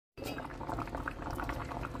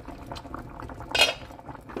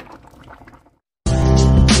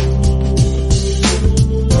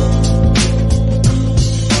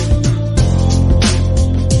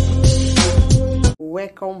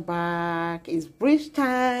welcome back. It's bridge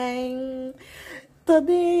time.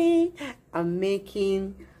 Today I'm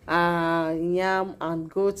making yam and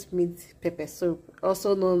goat meat pepper soup,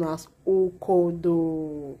 also known as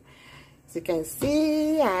ukodo. As you can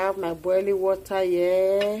see, I have my boiling water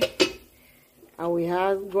here. I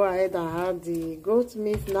will go ahead and add the goat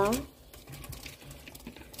meat now.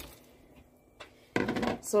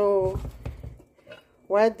 So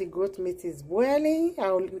while the goat meat is boiling,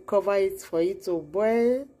 I will cover it for it to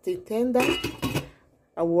boil till tender.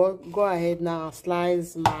 I will go ahead now and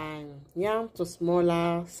slice my yam to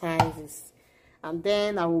smaller sizes, and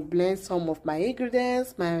then I will blend some of my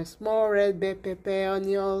ingredients: my small red bell pepper,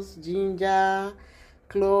 onions, ginger,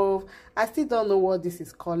 clove. I still don't know what this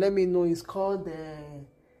is called. Let me know. It's called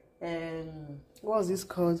what's this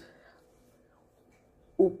called?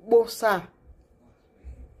 Ikposa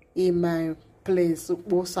in my place.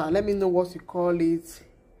 Ikposa. Let me know what you call it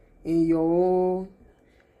in your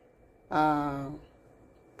own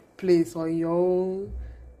place or in your own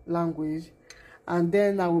language. And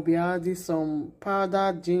then I will be adding some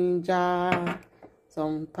powdered ginger,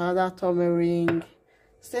 some powdered turmeric.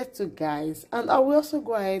 Stay tuned, guys. And I will also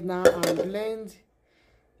go ahead now and blend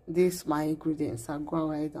my ingredients. I'll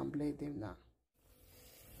go ahead and blend them now.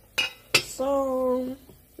 So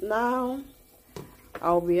now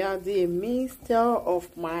I'll be adding a mixture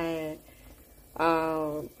of my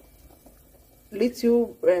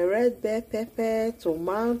little red bell pepper,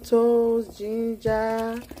 tomatoes,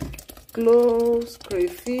 ginger, cloves,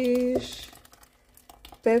 crayfish,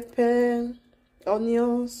 pepper,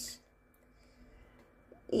 onions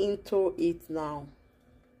into it now,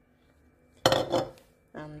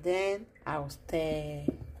 and then I'll stir.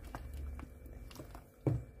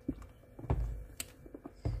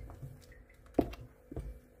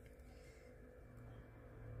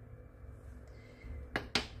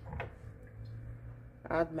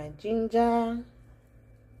 Add my ginger,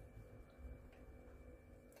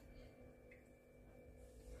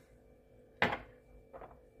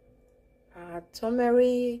 add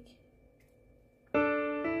turmeric,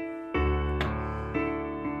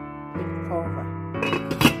 cover.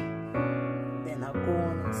 Then I'll go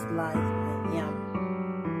on and slice my yam.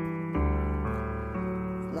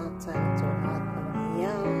 It's now time to add our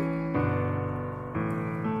yam.